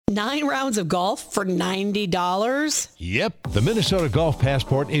9 rounds of golf for $90? Yep, the Minnesota Golf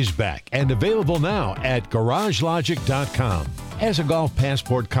Passport is back and available now at GarageLogic.com. As a Golf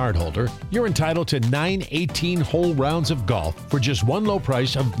Passport cardholder, you're entitled to 9 18-hole rounds of golf for just one low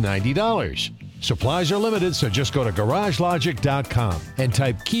price of $90. Supplies are limited, so just go to GarageLogic.com and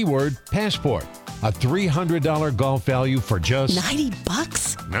type keyword passport. A $300 golf value for just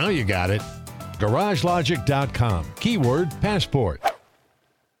 $90? Now you got it. GarageLogic.com, keyword passport.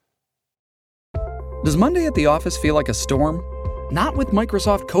 Does Monday at the office feel like a storm? Not with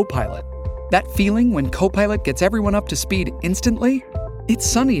Microsoft Copilot. That feeling when Copilot gets everyone up to speed instantly? It's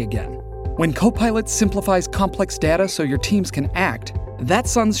sunny again. When Copilot simplifies complex data so your teams can act, that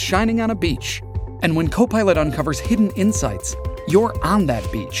sun's shining on a beach. And when Copilot uncovers hidden insights, you're on that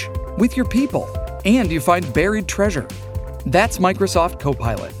beach with your people, and you find buried treasure. That's Microsoft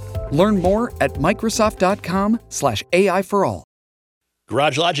Copilot. Learn more at Microsoft.com/AI for all.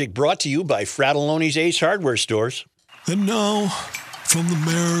 Garage Logic brought to you by Fratelloni's Ace Hardware Stores. And now, from the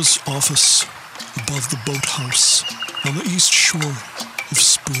mayor's office above the boathouse on the east shore of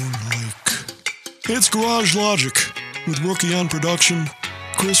Spoon Lake, it's Garage Logic with Rookie on production,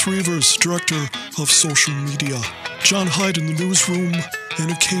 Chris Reavers, director of social media, John Hyde in the newsroom,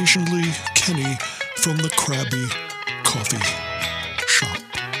 and occasionally Kenny from the Krabby Coffee Shop.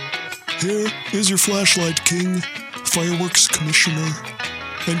 Here is your flashlight king, fireworks commissioner,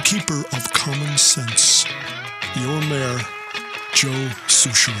 and keeper of common sense, your mayor, Joe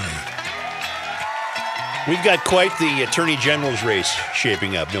Soucheray. We've got quite the Attorney General's race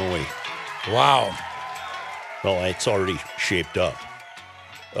shaping up, don't we? Wow. Well, it's already shaped up.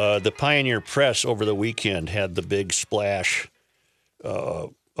 The Pioneer Press over the weekend had the big splash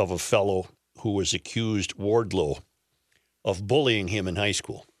of a fellow who was accused, Wardlow, of bullying him in high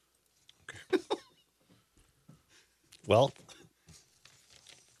school. Okay. Well,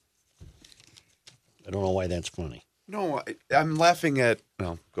 I don't know why that's funny. No, I'm laughing at...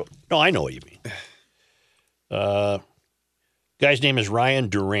 No, go. No, I know what you mean. Guy's name is Ryan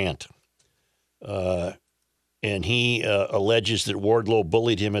Durant. And he alleges that Wardlow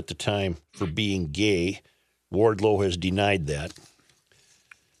bullied him at the time for being gay. Wardlow has denied that.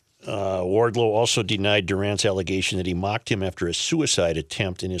 Wardlow also denied Durant's allegation that he mocked him after a suicide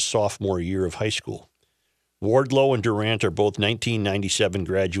attempt in his sophomore year of high school. Wardlow and Durant are both 1997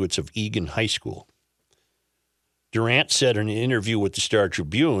 graduates of Egan High School. Durant said in an interview with the Star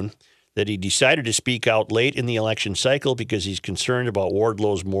Tribune that he decided to speak out late in the election cycle because he's concerned about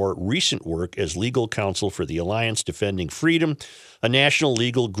Wardlow's more recent work as legal counsel for the Alliance Defending Freedom, a national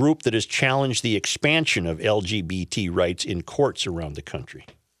legal group that has challenged the expansion of LGBT rights in courts around the country.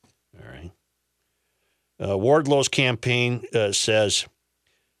 All right. Wardlow's campaign says,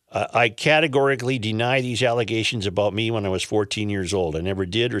 I categorically deny these allegations about me when I was 14 years old. I never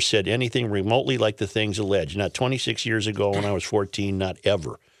did or said anything remotely like the things alleged. Not 26 years ago when I was 14, not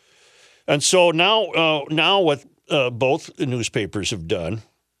ever. And so now what both newspapers have done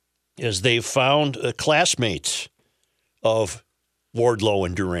is they've found classmates of Wardlow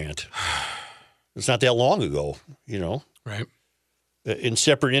and Durant. It's not that long ago, you know. Right. In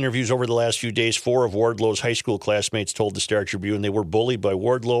separate interviews over the last few days, 4 of Wardlow's high school classmates told the Star Tribune they were bullied by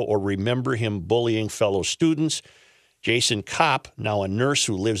Wardlow or remember him bullying fellow students. Jason Kopp, now a nurse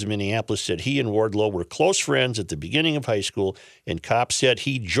who lives in Minneapolis, said he and Wardlow were close friends at the beginning of high school, and Kopp said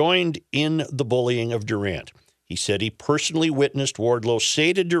he joined in the bullying of Durant. He said he personally witnessed Wardlow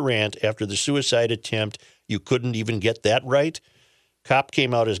say to Durant after the suicide attempt, "You couldn't even get that right." Kopp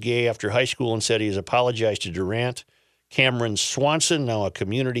came out as gay after high school and said he has apologized to Durant. Cameron Swanson, now a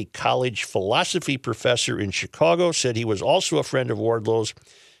community college philosophy professor in Chicago, said he was also a friend of Wardlow's.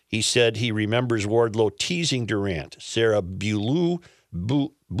 He said he remembers Wardlow teasing Durant. Sarah Bulu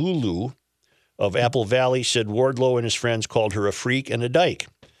of Apple Valley said Wardlow and his friends called her a freak and a dyke.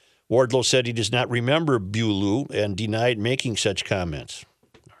 Wardlow said he does not remember Bulu and denied making such comments.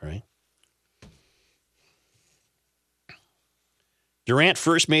 All right. Durant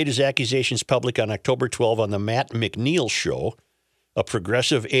first made his accusations public on October 12 on the Matt McNeil Show, a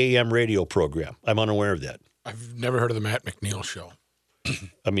progressive AM radio program. I'm unaware of that. I've never heard of the Matt McNeil Show.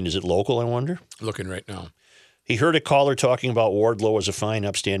 I mean, is it local, I wonder? Looking right now. He heard a caller talking about Wardlow as a fine,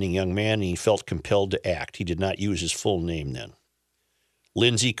 upstanding young man, and he felt compelled to act. He did not use his full name then.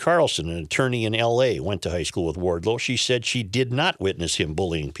 Lindsay Carlson, an attorney in L.A., went to high school with Wardlow. She said she did not witness him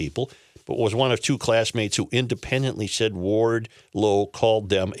bullying people, but was one of 2 classmates who independently said Wardlow called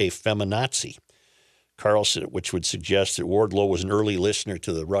them a feminazi. Carlson, which would suggest that Wardlow was an early listener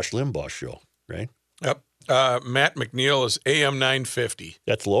to the Rush Limbaugh show, right? Yep. Matt McNeil is AM 950.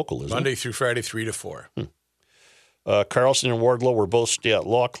 That's local, isn't Monday it? through Friday, 3 to 4. Carlson and Wardlow were both state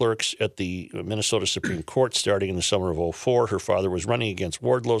law clerks at the Minnesota Supreme Court starting in the summer of 2004. Her father was running against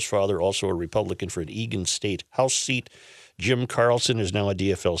Wardlow's father, also a Republican for an Egan State House seat. Jim Carlson is now a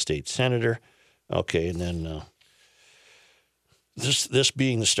DFL state senator. Okay, and then this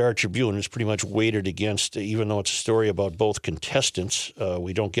being the Star Tribune is pretty much weighted against, even though it's a story about both contestants,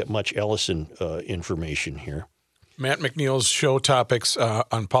 we don't get much Ellison information here. Matt McNeil's show topics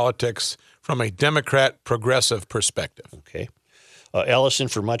on politics from a Democrat progressive perspective. Okay. Ellison,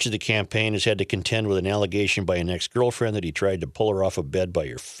 for much of the campaign, has had to contend with an allegation by an ex-girlfriend that he tried to pull her off a bed by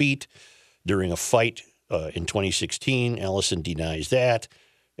her feet during a fight in 2016. Ellison denies that,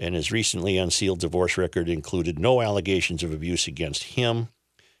 and his recently unsealed divorce record included no allegations of abuse against him.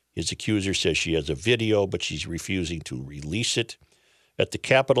 His accuser says she has a video, but she's refusing to release it. At the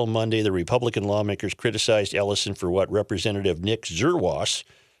Capitol Monday, the Republican lawmakers criticized Ellison for what Representative Nick Zerwas,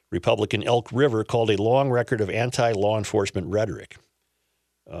 Republican Elk River, called a long record of anti-law enforcement rhetoric.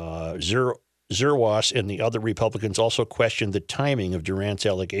 Zerwas and the other Republicans also questioned the timing of Durant's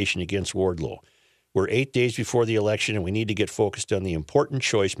allegation against Wardlow. We're 8 days before the election, and we need to get focused on the important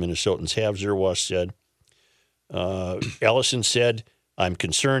choice Minnesotans have, Zerwas said. Ellison said, I'm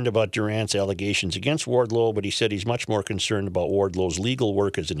concerned about Durant's allegations against Wardlow, but he said he's much more concerned about Wardlow's legal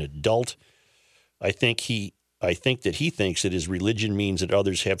work as an adult. I think that he thinks that his religion means that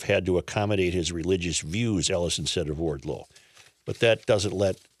others have had to accommodate his religious views, Ellison said of Wardlow. But that doesn't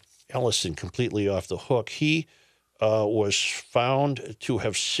let Ellison completely off the hook. He was found to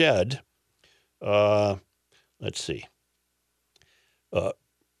have said,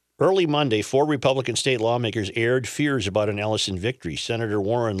 early Monday, 4 Republican state lawmakers aired fears about an Ellison victory. Senator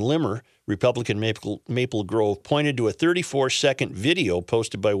Warren Limmer, Republican Maple Grove, pointed to a 34-second video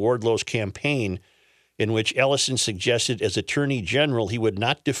posted by Wardlow's campaign in which Ellison suggested as Attorney General he would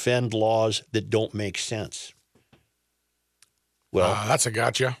not defend laws that don't make sense. Well, that's a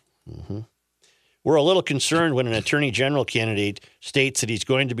gotcha. Mm-hmm. We're a little concerned when an Attorney General candidate states that he's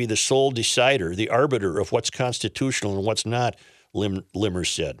going to be the sole decider, the arbiter of what's constitutional and what's not, Limmer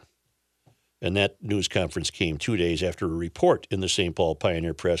said. And that news conference came 2 days after a report in the St. Paul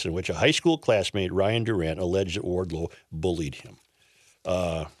Pioneer Press in which a high school classmate, Ryan Durant, alleged that Wardlow bullied him.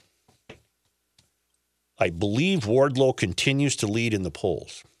 I believe Wardlow continues to lead in the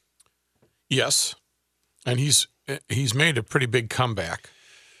polls. Yes, and he's made a pretty big comeback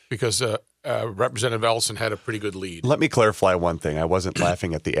because Representative Ellison had a pretty good lead. Let me clarify one thing. I wasn't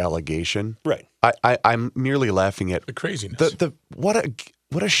laughing at the allegation. Right. I'm merely laughing at the craziness.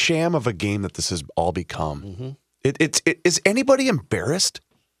 What a sham of a game that this has all become. Mm-hmm. Is anybody embarrassed?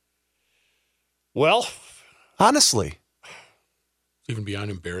 Well, honestly, even beyond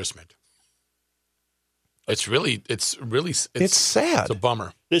embarrassment. It's sad. It's a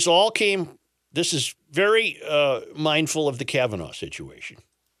bummer. This is very mindful of the Kavanaugh situation,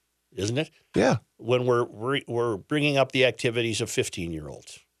 isn't it? Yeah. When we're bringing up the activities of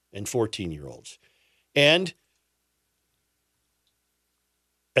 15-year-olds and 14-year-olds. And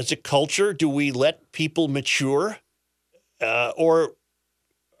as a culture, do we let people mature or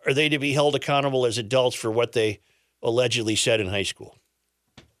are they to be held accountable as adults for what they allegedly said in high school?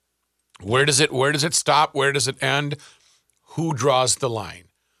 Where does it stop? Where does it end? Who draws the line?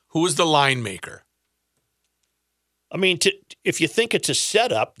 Who is the line maker? I mean, if you think it's a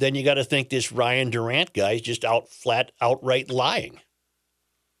setup, then you got to think this Ryan Durant guy is just outright lying.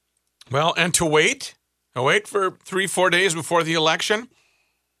 Well, and to wait for 3-4 days before the election.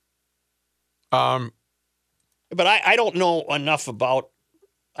 But I don't know enough about.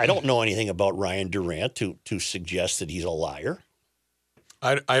 I don't know anything about Ryan Durant to suggest that he's a liar.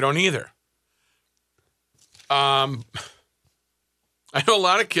 I don't either. I know a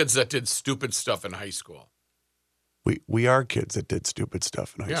lot of kids that did stupid stuff in high school. We are kids that did stupid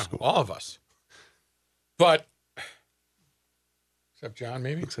stuff in high school. Yeah, all of us. But except John,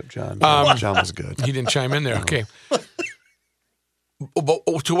 maybe? Except John. John was good. He didn't chime in there. Okay.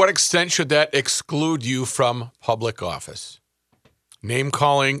 But to what extent should that exclude you from public office? Name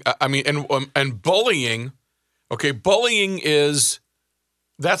calling, and bullying. Okay, bullying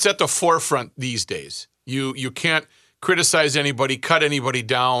that's at the forefront these days. You can't criticize anybody, cut anybody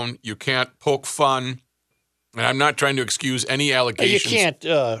down. You can't poke fun. And I'm not trying to excuse any allegations. You can't.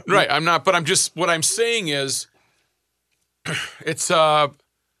 Right, I'm not. But what I'm saying is, it's and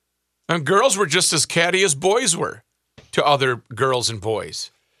girls were just as catty as boys were to other girls and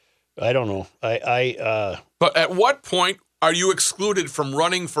boys. I don't know. But at what point are you excluded from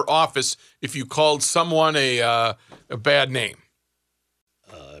running for office if you called someone a bad name?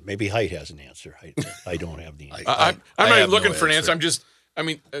 Maybe Height has an answer. I don't have the answer. I'm not looking for an answer. I'm just,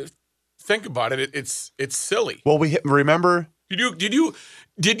 think about it, it's silly. Well, we remember. Did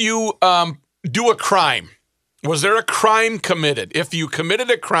you do a crime? Was there a crime committed? If you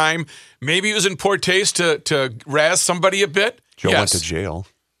committed a crime, maybe it was in poor taste to razz somebody a bit. Joe went to jail.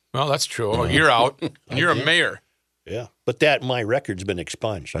 Well, that's true. Oh, you're out. And you're a mayor. Yeah. But my record's been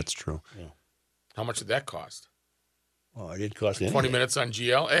expunged. That's true. Yeah. How much did that cost? Oh, it didn't cost anything. 20 minutes on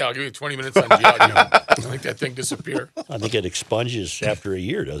GL? Hey, I'll give you 20 minutes on GL. I think that thing disappear. I think it expunges after a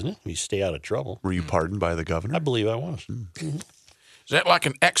year, doesn't it? You stay out of trouble. Were you pardoned by the governor? I believe I was. Is that like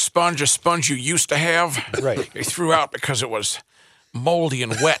an expunge, a sponge you used to have? Right. They threw out because it was moldy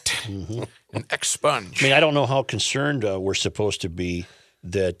and wet. An expunge. I mean, I don't know how concerned we're supposed to be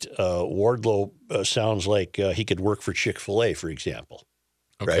that Wardlow sounds like he could work for Chick-fil-A, for example.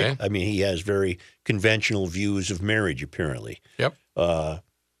 Okay. Right? I mean, he has very conventional views of marriage, apparently. Yep.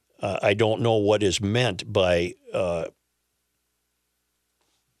 I don't know what is meant by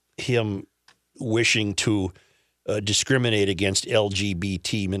him wishing to discriminate against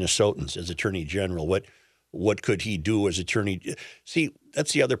LGBT Minnesotans as Attorney General. What could he do as Attorney? See,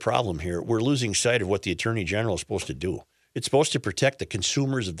 that's the other problem here. We're losing sight of what the Attorney General is supposed to do. It's supposed to protect the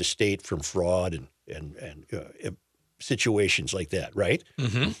consumers of the state from fraud and situations like that, right?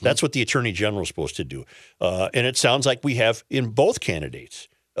 Mm-hmm. That's what the Attorney General is supposed to do. And it sounds like we have in both candidates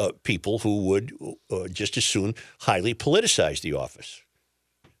people who would just as soon highly politicize the office.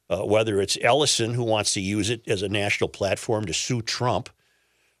 Whether it's Ellison, who wants to use it as a national platform to sue Trump,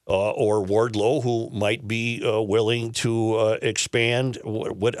 or Wardlow, who might be willing to expand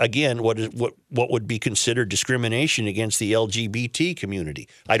what would be considered discrimination against the LGBT community.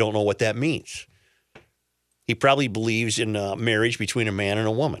 I don't know what that means. He probably believes in marriage between a man and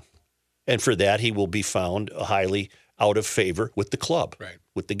a woman, and for that he will be found highly out of favor with the club, right,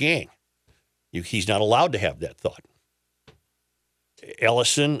 with the gang. He's not allowed to have that thought.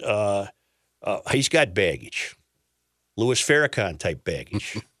 Ellison, he's got baggage. Louis Farrakhan type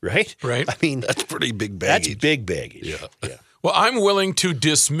baggage, right? Right. I mean, that's pretty big baggage. That's big baggage. Yeah. Well, I'm willing to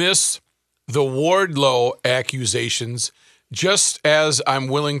dismiss the Wardlow accusations just as I'm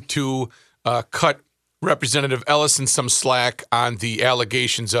willing to cut Representative Ellison some slack on the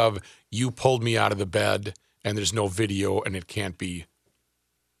allegations of you pulled me out of the bed and there's no video and it can't be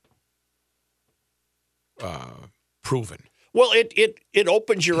proven. Well, it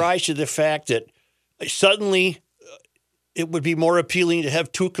opens your eyes to the fact that suddenly it would be more appealing to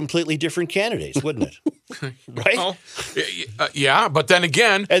have two completely different candidates, wouldn't it? Right? Well, yeah, but then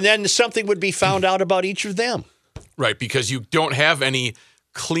again... And then something would be found out about each of them. Right, because you don't have any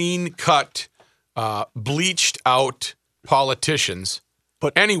clean-cut, bleached-out politicians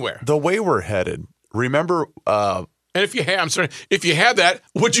anywhere. The way we're headed, remember... and if you had that,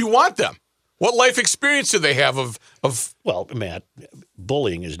 would you want them? What life experience do they have of? Well, Matt,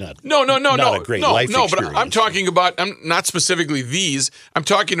 bullying is not not a great life experience. But I'm talking about. I'm not specifically these. I'm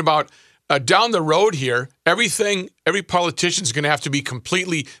talking about down the road here. Every politician's going to have to be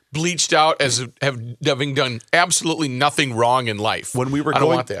completely bleached out as having done absolutely nothing wrong in life. When we were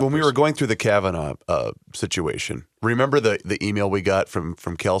going through the Kavanaugh situation, remember the email we got from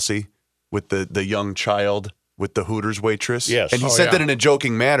Kelsey with the young child with the Hooters waitress? Yes. And he said that in a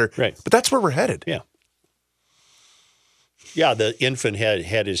joking manner. Right. But that's where we're headed. Yeah. Yeah, the infant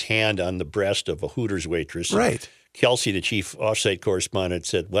had his hand on the breast of a Hooters waitress. Right. Kelsey, the chief offsite correspondent,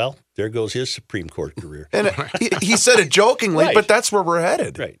 said, well, there goes his Supreme Court career. And he said it jokingly, Right. but that's where we're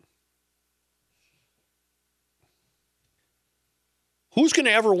headed. Right. Who's going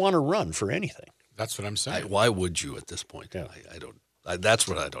to ever want to run for anything? That's what I'm saying. Why would you at this point? Yeah. I don't. That's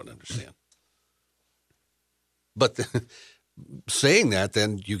what I don't understand. But saying that,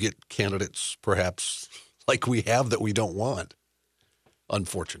 then you get candidates perhaps like we have that we don't want,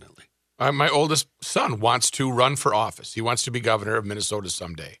 unfortunately. My oldest son wants to run for office. He wants to be governor of Minnesota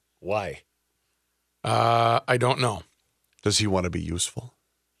someday. Why? I don't know. Does he want to be useful?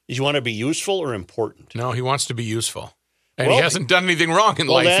 Does he want to be useful or important? No, he wants to be useful. And Well, he hasn't done anything wrong in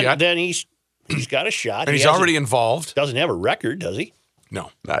life yet. Then he's got a shot. And he's already involved. Doesn't have a record, does he?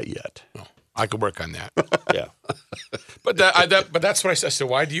 No. Not yet. No. I could work on that. Yeah. But that's what I said. So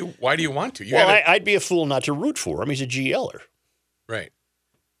why do you want to? I'd be a fool not to root for him. He's a GLer. Right.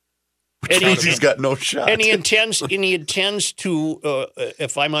 Which means he's got no shot. And he intends to,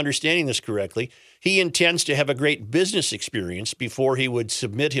 if I'm understanding this correctly, he intends to have a great business experience before he would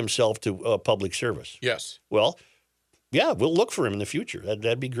submit himself to public service. Yes. Well, yeah, we'll look for him in the future.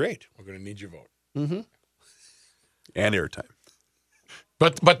 That'd be great. We're going to need your vote. Mm-hmm. And airtime.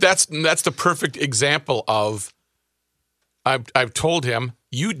 But that's the perfect example of I've told him,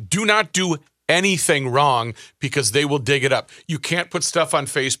 you do not do anything wrong because they will dig it up. You can't put stuff on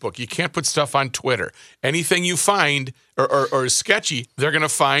Facebook. You can't put stuff on Twitter. Anything you find or is sketchy, they're going to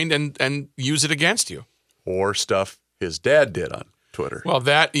find and use it against you. Or stuff his dad did on Twitter. Well,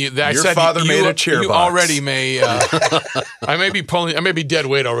 that Your said, father made a cheer you box. already may. I may be dead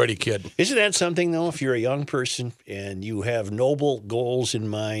weight already, kid. Isn't that something, though, if you're a young person and you have noble goals in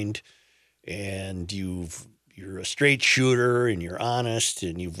mind and you're a straight shooter and you're honest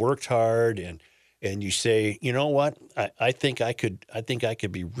and you've worked hard and you say, you know what, I think I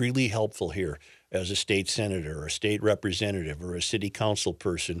could be really helpful here as a state senator or a state representative or a city council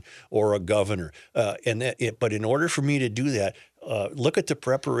person or a governor. But in order for me to do that, look at the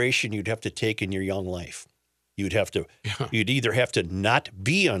preparation you'd have to take in your young life. You'd either have to not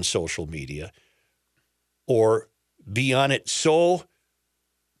be on social media or be on it so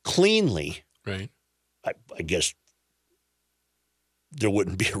cleanly. Right. I guess there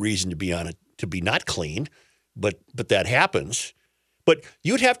wouldn't be a reason to be on it to be not clean, but that happens. But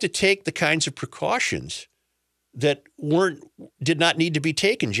you'd have to take the kinds of precautions that did not need to be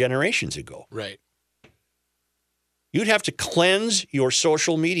taken generations ago. Right. You'd have to cleanse your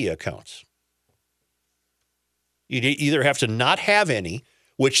social media accounts. You'd either have to not have any,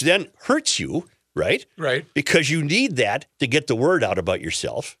 which then hurts you, right? Right. Because you need that to get the word out about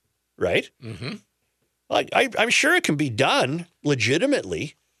yourself, right? Mm-hmm. I'm sure it can be done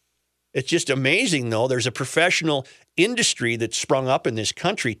legitimately. It's just amazing, though. There's a professional industry that's sprung up in this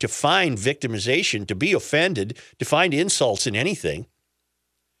country to find victimization, to be offended, to find insults in anything.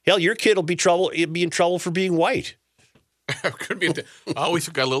 Hell, your kid will be in trouble for being white. Could be.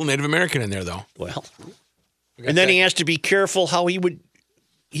 We've got a little Native American in there, though. Well, and then he has to be careful how he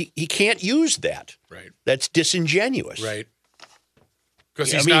can't use that. Right. That's disingenuous. Right.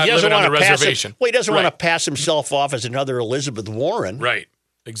 Because he's not living on the reservation. He doesn't want to pass himself off as another Elizabeth Warren. Right.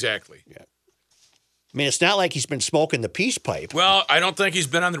 Exactly. Yeah. I mean, it's not like he's been smoking the peace pipe. Well, I don't think he's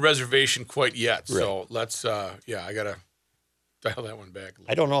been on the reservation quite yet. Right. So let's, I got to dial that one back.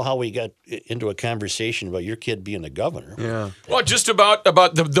 I don't know how we got into a conversation about your kid being the governor. Yeah. Well, just about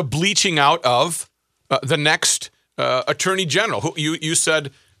the bleaching out of the next attorney general. Who you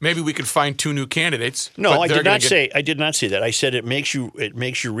said maybe we could find 2 new candidates. No, I did not say that. I said it makes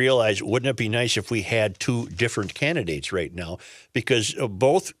you realize, wouldn't it be nice if we had 2 different candidates right now? Because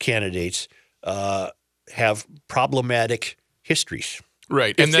both candidates have problematic histories.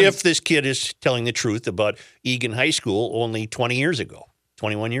 Right. If this kid is telling the truth about Egan High School only 21 years ago.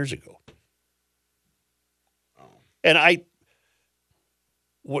 And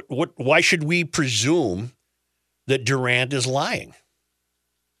why should we presume that Durant is lying?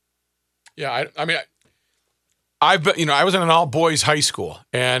 Yeah, I mean, I've been, I was in an all boys high school,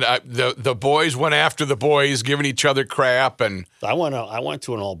 and the boys went after the boys, giving each other crap, and I went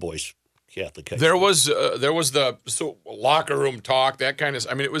to an all boys Catholic high there school. There was the locker room talk, that kind of.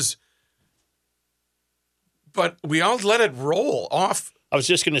 I mean, it was, but we all let it roll off. I was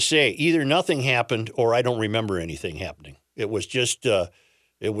just going to say, either nothing happened or I don't remember anything happening. It was just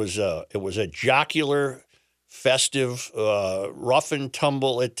it was a jocular, festive, rough and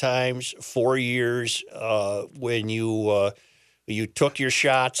tumble at times. 4 years when you took your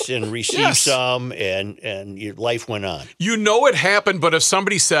shots and received some, and your life went on. It happened, but if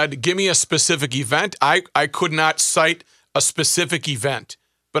somebody said, "Give me a specific event," I could not cite a specific event.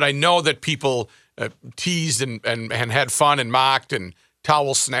 But I know that people teased and had fun and mocked and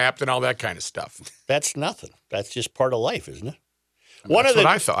towel snapped and all that kind of stuff. That's nothing. That's just part of life, isn't it? That's what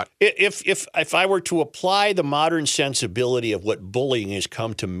I thought. If I were to apply the modern sensibility of what bullying has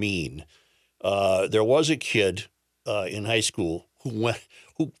come to mean, there was a kid in high school who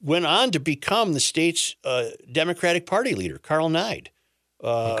went on to become the state's Democratic Party leader, Carl Nide.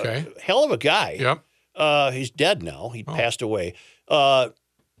 Okay. Hell of a guy. Yep. He's dead now. He passed away.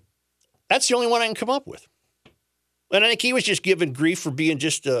 That's the only one I can come up with. And I think he was just given grief for being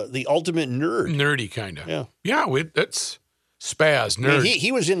just the ultimate nerd. Nerdy, kind of. Yeah. Yeah, that's spaz, nerd. I mean,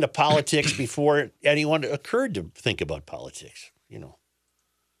 he was into politics before anyone occurred to think about politics,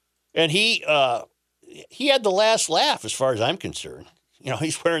 And he had the last laugh as far as I'm concerned.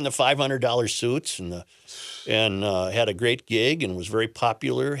 He's wearing the $500 suits and had a great gig and was very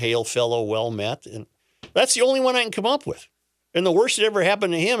popular, hail fellow, well met. And that's the only one I can come up with. And the worst that ever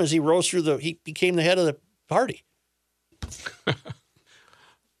happened to him is he became the head of the party.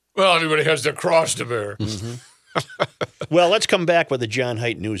 Well, everybody has their cross to bear. Mm-hmm. Well, let's come back with the John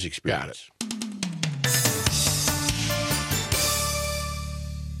Haidt News Experience. Got it.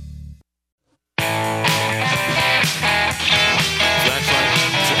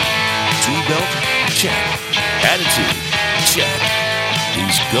 Seatbelt? Check. Attitude? Check.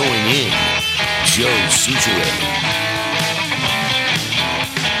 He's going in. Joe Soucheray.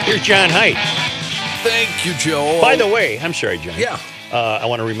 Here's John Haidt. Thank you, Joe. By the way, I'm sorry, John. Yeah. I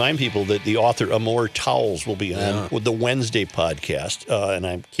want to remind people that the author Amor Towles will be on with the Wednesday podcast, and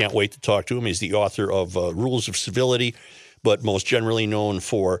I can't wait to talk to him. He's the author of Rules of Civility, but most generally known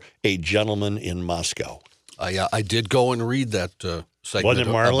for A Gentleman in Moscow. I did go and read that segment Wasn't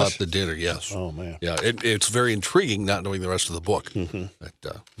it marvelous? About the dinner, yes. Oh, man. Yeah, it's very intriguing not knowing the rest of the book.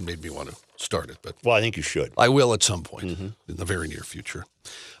 That made me want to start it. But Well, I think you should. I will at some point in the very near future.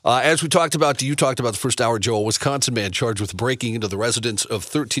 As we talked about, you talked about the first hour, Joe, a Wisconsin man charged with breaking into the residence of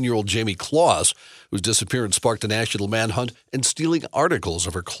 13-year-old Jamie Claus, whose disappearance sparked a national manhunt, and stealing articles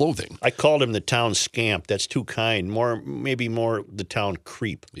of her clothing. I called him the town scamp. That's too kind. Maybe more the town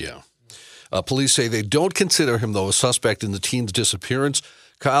creep. Yeah. Police say they don't consider him, though, a suspect in the teen's disappearance.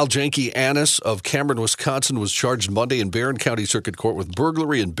 Kyle Janke Annis of Cameron, Wisconsin, was charged Monday in Barron County Circuit Court with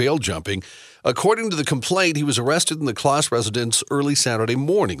burglary and bail jumping. According to the complaint, he was arrested in the Claus residence early Saturday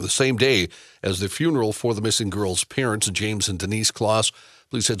morning, the same day as the funeral for the missing girl's parents, James and Denise Claus.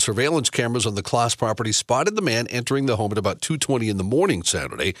 Police said surveillance cameras on the Claus property spotted the man entering the home at about 2:20 in the morning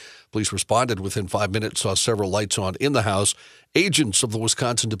Saturday. Police responded within 5 minutes, saw several lights on in the house. Agents of the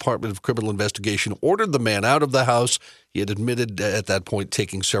Wisconsin Department of Criminal Investigation ordered the man out of the house. He had admitted at that point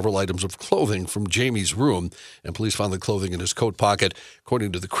taking several items of clothing from Jamie's room, and police found the clothing in his coat pocket.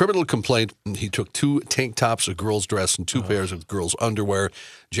 According to the criminal complaint, he took 2 tank tops, a girl's dress, and 2 pairs of girls' underwear.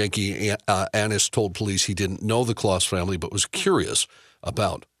 Janke Annis told police he didn't know the Claus family but was curious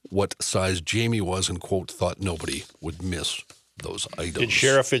about what size Jamie was and, quote, thought nobody would miss those items. Did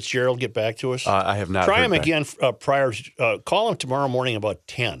Sheriff Fitzgerald get back to us? I have not. Try him heard back. again prior. Call him tomorrow morning about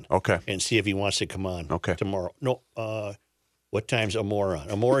 10. Okay. And see if he wants to come on. Okay. Tomorrow. No. What time's Amor on?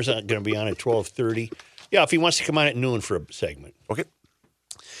 Amor is going to be on at 12:30. Yeah, if he wants to come on at noon for a segment. Okay.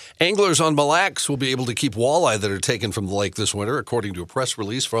 Anglers on Mille Lacs will be able to keep walleye that are taken from the lake this winter, according to a press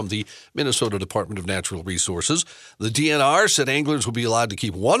release from the Minnesota Department of Natural Resources. The DNR said anglers will be allowed to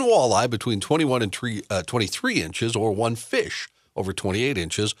keep 1 walleye between 21 and 23 inches or 1 fish over 28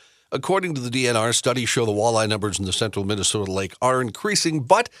 inches. According to the DNR, studies show the walleye numbers in the central Minnesota lake are increasing,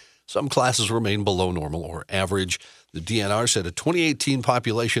 but some classes remain below normal or average. The DNR said a 2018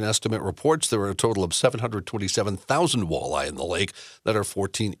 population estimate reports there are a total of 727,000 walleye in the lake that are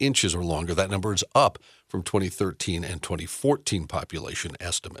 14 inches or longer. That number is up from 2013 and 2014 population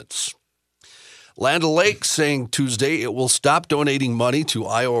estimates. Land O'Lakes saying Tuesday it will stop donating money to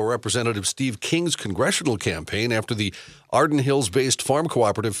Iowa Representative Steve King's congressional campaign after the Arden Hills-based farm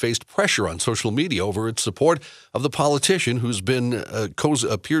cooperative faced pressure on social media over its support of the politician who's been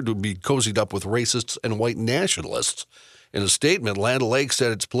appeared to be cozied up with racists and white nationalists. In a statement, Land O'Lakes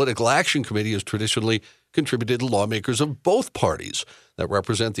said its political action committee has traditionally contributed to lawmakers of both parties that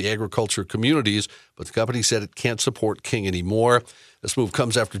represent the agriculture communities, but the company said it can't support King anymore. This move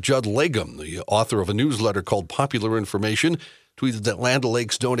comes after Judd Legum, the author of a newsletter called Popular Information, tweeted that Land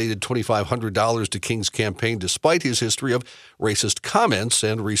O'Lakes donated $2,500 to King's campaign despite his history of racist comments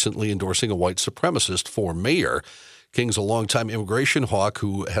and recently endorsing a white supremacist for mayor. King's a longtime immigration hawk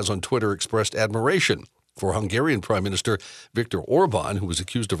who has on Twitter expressed admiration for Hungarian Prime Minister Viktor Orban, who was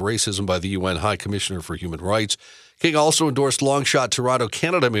accused of racism by the UN High Commissioner for Human Rights. King also endorsed long-shot Toronto,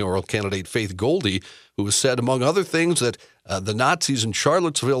 Canada mayoral candidate Faith Goldie, who has said, among other things, that the Nazis in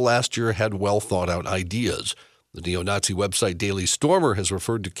Charlottesville last year had well-thought-out ideas. The neo-Nazi website Daily Stormer has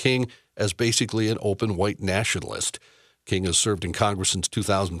referred to King as basically an open white nationalist. King has served in Congress since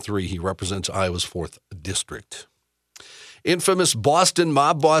 2003. He represents Iowa's 4th District. Infamous Boston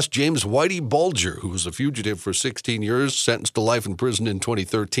mob boss James Whitey Bulger, who was a fugitive for 16 years, sentenced to life in prison in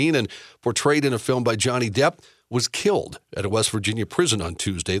 2013 and portrayed in a film by Johnny Depp, was killed at a West Virginia prison on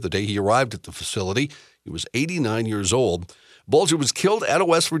Tuesday, the day he arrived at the facility. He was 89 years old. Bulger was killed at a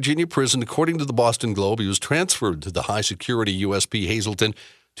West Virginia prison. According to the Boston Globe, he was transferred to the high-security USP Hazleton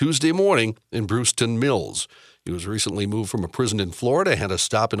Tuesday morning in Brewston Mills. He was recently moved from a prison in Florida, had a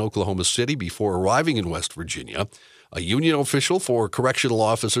stop in Oklahoma City before arriving in West Virginia. A union official for correctional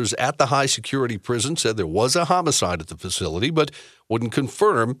officers at the high-security prison said there was a homicide at the facility, but wouldn't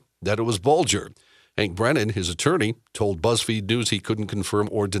confirm that it was Bulger. Hank Brennan, his attorney, told BuzzFeed News he couldn't confirm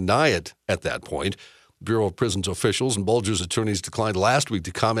or deny it at that point. Bureau of Prisons officials and Bulger's attorneys declined last week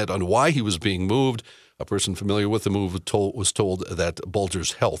to comment on why he was being moved. A person familiar with the move was told that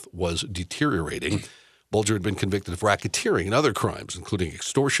Bulger's health was deteriorating. Bulger had been convicted of racketeering and other crimes, including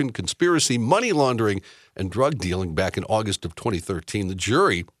extortion, conspiracy, money laundering, and drug dealing back in August of 2013. The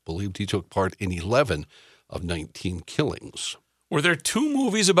jury believed he took part in 11 of 19 killings. Were there 2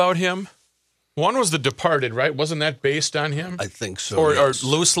 movies about him? One was The Departed, right? Wasn't that based on him? I think so. Or yes.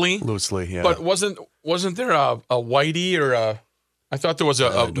 loosely? Loosely, yeah. But wasn't there a Whitey or a... I thought there was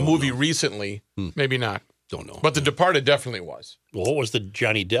a movie recently. Maybe not. Don't know. But The Departed definitely was. Well, what was the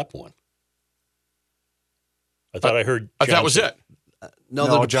Johnny Depp one? I thought I heard. That was it. No,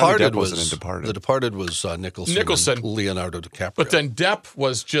 No, The Johnny Departed Depp was wasn't in Departed. The Departed was Nicholson, and Leonardo DiCaprio. But then Depp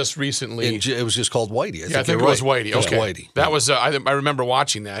was just recently. it was just called Whitey. I think it was Whitey. It was Okay. Whitey. That was. I remember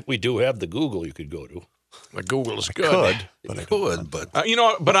watching that. We do have the Google you could go to. The Google is good. But I Could, but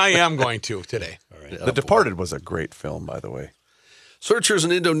But I am going to today. The Departed was a great film, by the way. searchers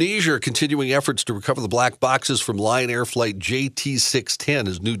in Indonesia are continuing efforts to recover the black boxes from Lion Air Flight JT610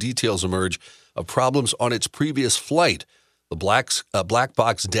 as new details emerge of problems on its previous flight. The black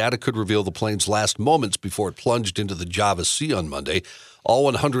box data could reveal the plane's last moments before it plunged into the Java Sea on Monday. All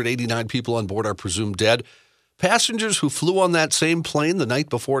 189 people on board are presumed dead. Passengers who flew on that same plane the night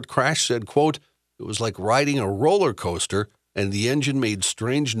before it crashed said, quote, "It was like riding a roller coaster, and the engine made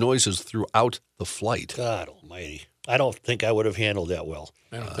strange noises throughout the flight." God almighty. I don't think I would have handled that well.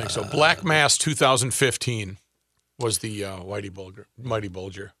 I don't think so. Black Mass 2015 was the Mighty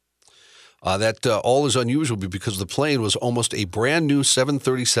Bulger. That all is unusual because the plane was almost a brand new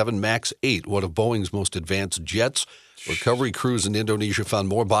 737 MAX 8, one of Boeing's most advanced jets. Recovery crews in Indonesia found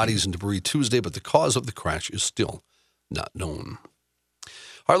more bodies and debris Tuesday, but the cause of the crash is still not known.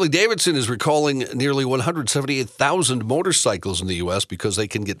 Harley-Davidson is recalling nearly 178,000 motorcycles in the U.S. because they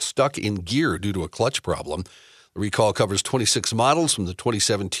can get stuck in gear due to a clutch problem. The recall covers 26 models from the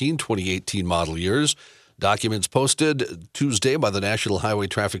 2017-2018 model years. Documents posted Tuesday by the National Highway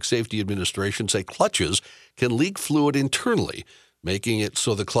Traffic Safety Administration say clutches can leak fluid internally, making it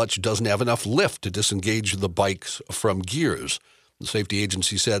so the clutch doesn't have enough lift to disengage the bikes from gears. The safety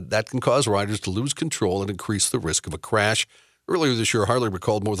agency said that can cause riders to lose control and increase the risk of a crash. Earlier this year, Harley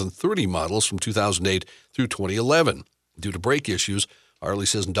recalled more than 30 models from 2008 through 2011. Due to brake issues, Harley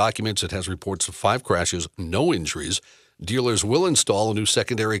says in documents it has reports of 5 crashes, no injuries. Dealers will install a new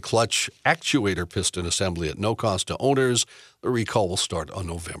secondary clutch actuator piston assembly at no cost to owners. The recall will start on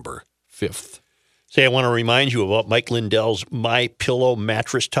November 5th. Say, I want to remind you about Mike Lindell's MyPillow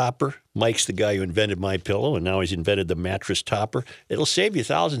mattress topper. Mike's the guy who invented MyPillow, and now he's invented the mattress topper. It'll save you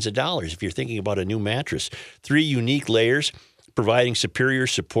thousands of dollars if you're thinking about a new mattress. 3 unique layers, providing superior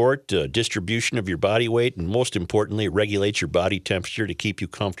support, distribution of your body weight, and most importantly, it regulates your body temperature to keep you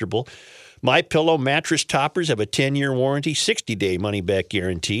comfortable. MyPillow mattress toppers have a 10-year warranty, 60-day money-back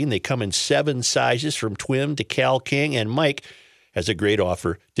guarantee, and they come in 7 sizes from Twin to Cal King. And Mike has a great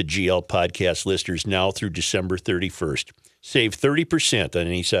offer to GL podcast listeners now through December 31st. Save 30% on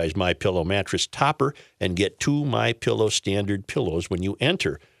any size MyPillow mattress topper and get 2 MyPillow standard pillows when you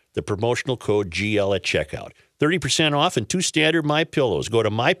enter the promotional code GL at checkout. 30% off and 2 standard MyPillows. Go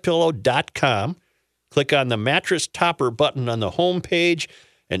to MyPillow.com, click on the mattress topper button on the home page,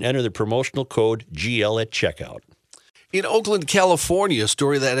 and enter the promotional code GL at checkout. In Oakland, California, a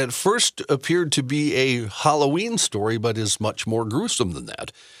story that at first appeared to be a Halloween story, but is much more gruesome than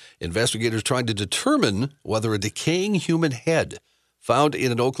that. Investigators trying to determine whether a decaying human head found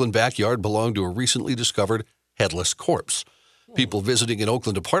in an Oakland backyard belonged to a recently discovered headless corpse. People visiting an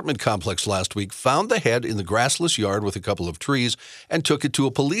Oakland apartment complex last week found the head in the grassless yard with a couple of trees and took it to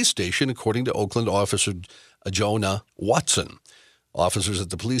a police station, according to Oakland officer Jonah Watson. Officers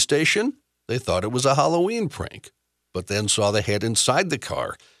at the police station, they thought it was a Halloween prank, but then saw the head inside the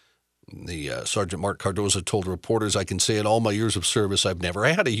car. The Sergeant Mark Cardoza told reporters, "I can say in all my years of service, I've never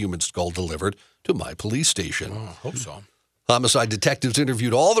had a human skull delivered to my police station." Oh, hope so. Homicide detectives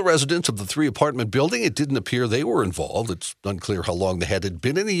interviewed all the residents of the 3-apartment building. It didn't appear they were involved. It's unclear how long the head had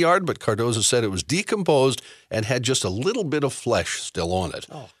been in the yard, but Cardoza said it was decomposed and had just a little bit of flesh still on it.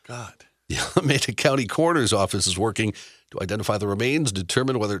 Oh, God. The Alameda County Coroner's Office is working to identify the remains,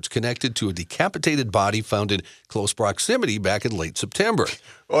 determine whether it's connected to a decapitated body found in close proximity back in late September.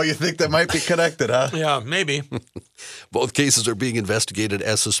 Oh, you think that might be connected, huh? Yeah, maybe. Both cases are being investigated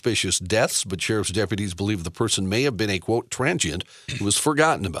as suspicious deaths, but sheriff's deputies believe the person may have been a, quote, transient who was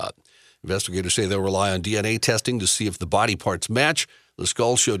forgotten about. Investigators say they'll rely on DNA testing to see if the body parts match. The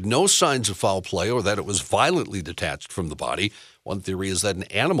skull showed no signs of foul play or that it was violently detached from the body. One theory is that an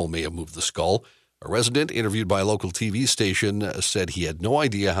animal may have moved the skull. A resident interviewed by a local TV station said he had no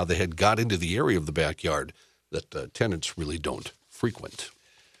idea how the head got into the area of the backyard that tenants really don't frequent.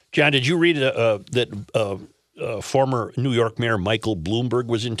 John, did you read that former New York Mayor Michael Bloomberg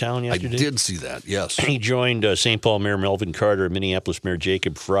was in town yesterday? I did see that, yes. He joined St. Paul Mayor Melvin Carter and Minneapolis Mayor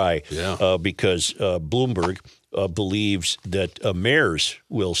Jacob Fry because Bloomberg believes that mayors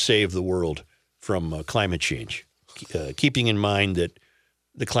will save the world from climate change, keeping in mind that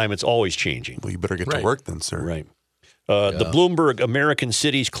the climate's always changing. Well, you better get Right. to work then, sir. Right. The Bloomberg American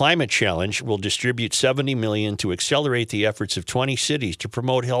Cities Climate Challenge will distribute $70 million to accelerate the efforts of 20 cities to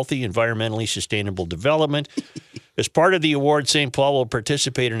promote healthy, environmentally sustainable development. As part of the award, St. Paul will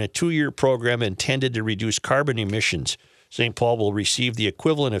participate in a 2-year program intended to reduce carbon emissions. St. Paul will receive the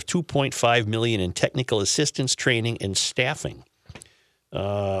equivalent of $2.5 million in technical assistance, training, and staffing.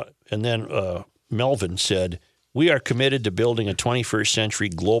 And then Melvin said, "We are committed to building a 21st century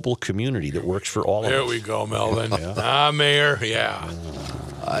global community that works for all of There us." we go, Melvin. Mayor. Yeah.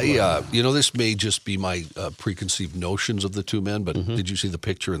 This may just be my preconceived notions of the two men, but did you see the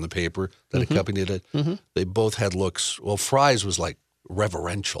picture in the paper that accompanied it? They both had looks. Well, Fry's was like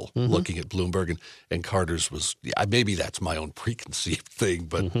reverential, looking at Bloomberg, and Carter's was, maybe that's my own preconceived thing,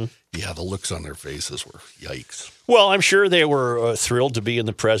 but the looks on their faces were yikes. Well, I'm sure they were thrilled to be in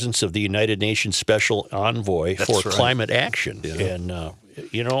the presence of the United Nations Special Envoy for right. climate action. Yeah. And,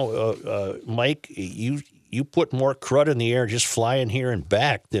 Mike, you put more crud in the air just flying here and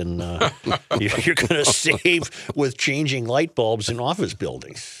back than you're going to save with changing light bulbs in office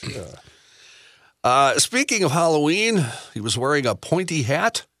buildings. Speaking of Halloween, he was wearing a pointy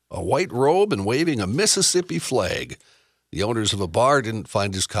hat, a white robe, and waving a Mississippi flag. The owners of a bar didn't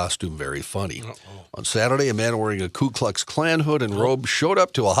find his costume very funny. On Saturday, a man wearing a Ku Klux Klan hood and robe showed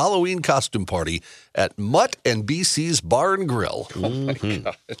up to a Halloween costume party at Mutt and BC's Bar and Grill. Oh, my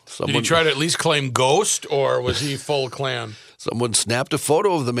God. Did he try to at least claim ghost, or was he full Klan? Someone snapped a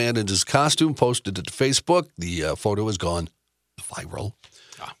photo of the man in his costume, posted it to Facebook. The photo has gone viral.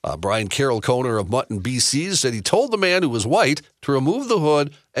 Brian Carroll, owner of Mutt and BC's, said he told the man, who was white, to remove the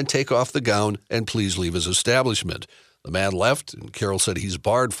hood and take off the gown and please leave his establishment. The man left, and Carroll said he's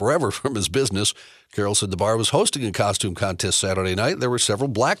barred forever from his business. Carroll said the bar was hosting a costume contest Saturday night. There were several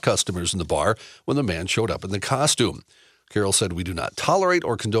black customers in the bar when the man showed up in the costume. Carroll said, "We do not tolerate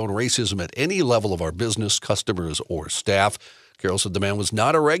or condone racism at any level of our business, customers, or staff." Carroll said the man was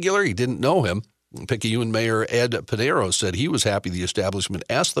not a regular. He didn't know him. Picayune Mayor Ed Pinero said he was happy the establishment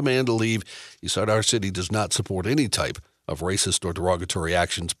asked the man to leave. He said our city does not support any type of racist or derogatory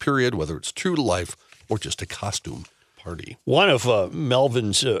actions, period, whether it's true to life or just a costume party. One of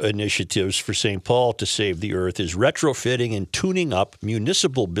Melvin's initiatives for St. Paul to save the earth is retrofitting and tuning up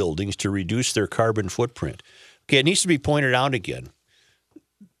municipal buildings to reduce their carbon footprint. Okay, it needs to be pointed out again.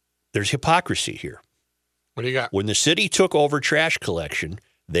 There's hypocrisy here. What do you got? When the city took over trash collection,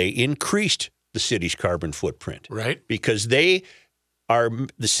 they increased the city's carbon footprint. Right. Because the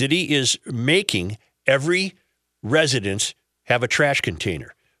city is making every residence have a trash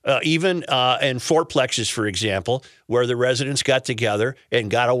container. Even in fourplexes, for example, where the residents got together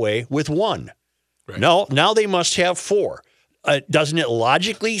and got away with one. Right. No, now they must have 4. Doesn't it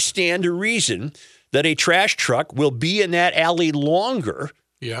logically stand to reason that a trash truck will be in that alley longer,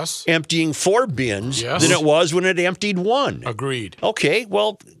 Yes. emptying 4 bins, Yes. than it was when it emptied 1? Agreed. Okay,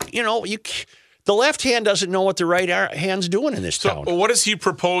 well, the left hand doesn't know what the right hand's doing in this town. So what is he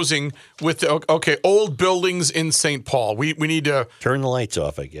proposing with old buildings in St. Paul? We need to Turn the lights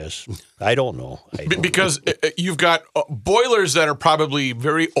off, I guess. I don't know. because you've got boilers that are probably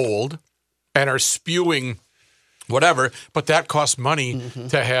very old and are spewing whatever, but that costs money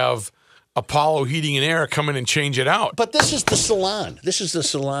to have Apollo Heating and Air come in and change it out. But this is the salon.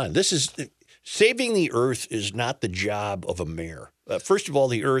 Saving the earth is not the job of a mayor. First of all,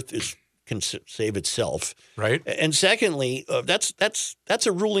 the earth can save itself, Right. And secondly, that's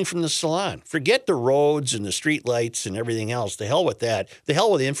a ruling from the salon. Forget the roads and the street lights and everything else. The hell with that. The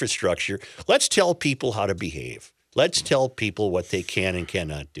hell with infrastructure. Let's tell people how to behave. Let's tell people what they can and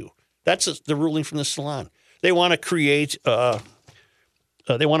cannot do. That's the ruling from the salon. They want to create.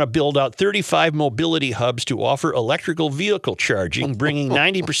 They want to build out 35 mobility hubs to offer electrical vehicle charging, bringing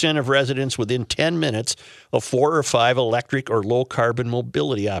 90% of residents within 10 minutes of 4 or 5 electric or low-carbon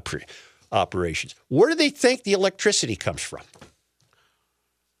mobility operations. Where do they think the electricity comes from?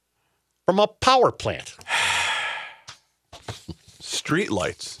 From a power plant. Street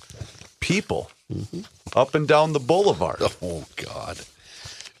lights, people, up and down the boulevard. Oh, God.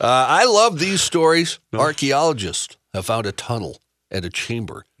 I love these stories. Archaeologists have found a tunnel and a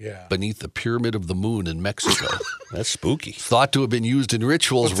chamber beneath the Pyramid of the Moon in Mexico. That's spooky. Thought to have been used in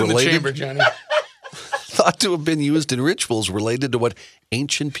rituals What's in the related. chamber, Johnny? Thought to have been used in rituals related to what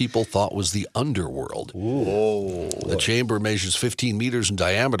ancient people thought was the underworld. The chamber measures 15 meters in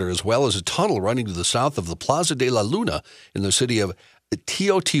diameter, as well as a tunnel running to the south of the Plaza de la Luna in the city of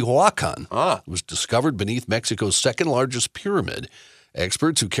Teotihuacan. It was discovered beneath Mexico's second largest pyramid.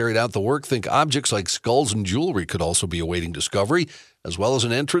 Experts who carried out the work think objects like skulls and jewelry could also be awaiting discovery, as well as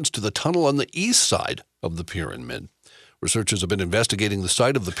an entrance to the tunnel on the east side of the pyramid. Researchers have been investigating the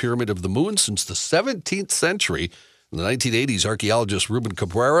site of the Pyramid of the Moon since the 17th century. In the 1980s, archaeologists Ruben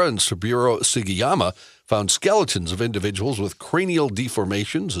Cabrera and Saburo Sugiyama found skeletons of individuals with cranial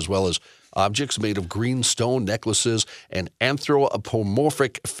deformations, as well as objects made of green stone necklaces and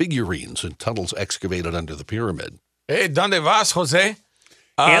anthropomorphic figurines in tunnels excavated under the pyramid. Hey, ¿dónde vas, Jose?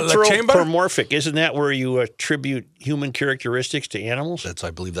 Anthropomorphic, isn't that where you attribute human characteristics to animals? I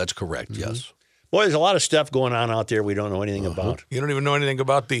believe that's correct, yes. Boy, there's a lot of stuff going on out there we don't know anything about. You don't even know anything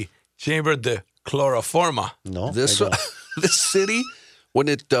about the Chamber de Chloroforma. No, This city, when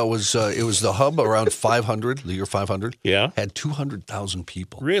it was the hub around 500, the year 500, had 200,000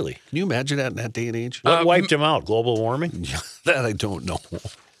 people. Really? Can you imagine that in that day and age? What wiped them out? Global warming? That I don't know.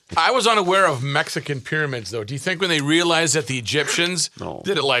 I was unaware of Mexican pyramids, though. Do you think when they realized that the Egyptians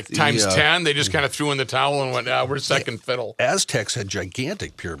did it like times 10, they just kind of threw in the towel and went, we're second fiddle? Aztecs had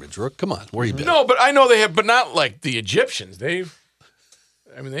gigantic pyramids, Rook. Come on, where you been? No, but I know they have, but not like the Egyptians. They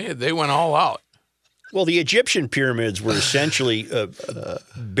went all out. Well, the Egyptian pyramids were essentially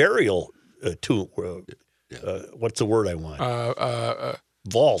burial tomb. What's the word I want?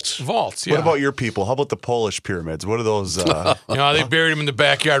 Vaults. Vaults, yeah. What about your people? How about the Polish pyramids? What are those? They buried them in the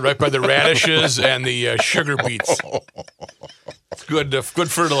backyard right by the radishes and the sugar beets. It's good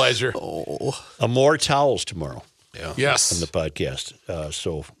fertilizer. More towels tomorrow. Yeah. Yes. On the podcast.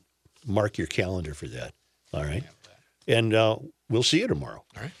 So mark your calendar for that. All right. And we'll see you tomorrow.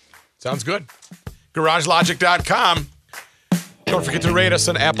 All right. Sounds good. GarageLogic.com. Don't forget to rate us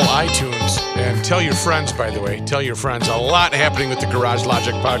on Apple iTunes. And tell your friends, by the way. Tell your friends. A lot happening with the Garage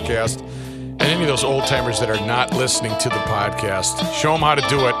Logic podcast. And any of those old-timers that are not listening to the podcast, show them how to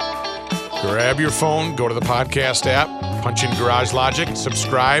do it. Grab your phone, go to the podcast app, punch in Garage Logic,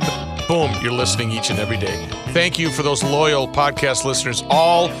 subscribe. Boom, you're listening each and every day. Thank you for those loyal podcast listeners,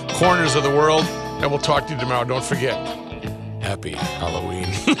 all corners of the world. And we'll talk to you tomorrow. Don't forget, happy Halloween.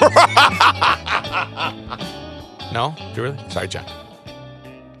 No? Do you really? Sorry, John.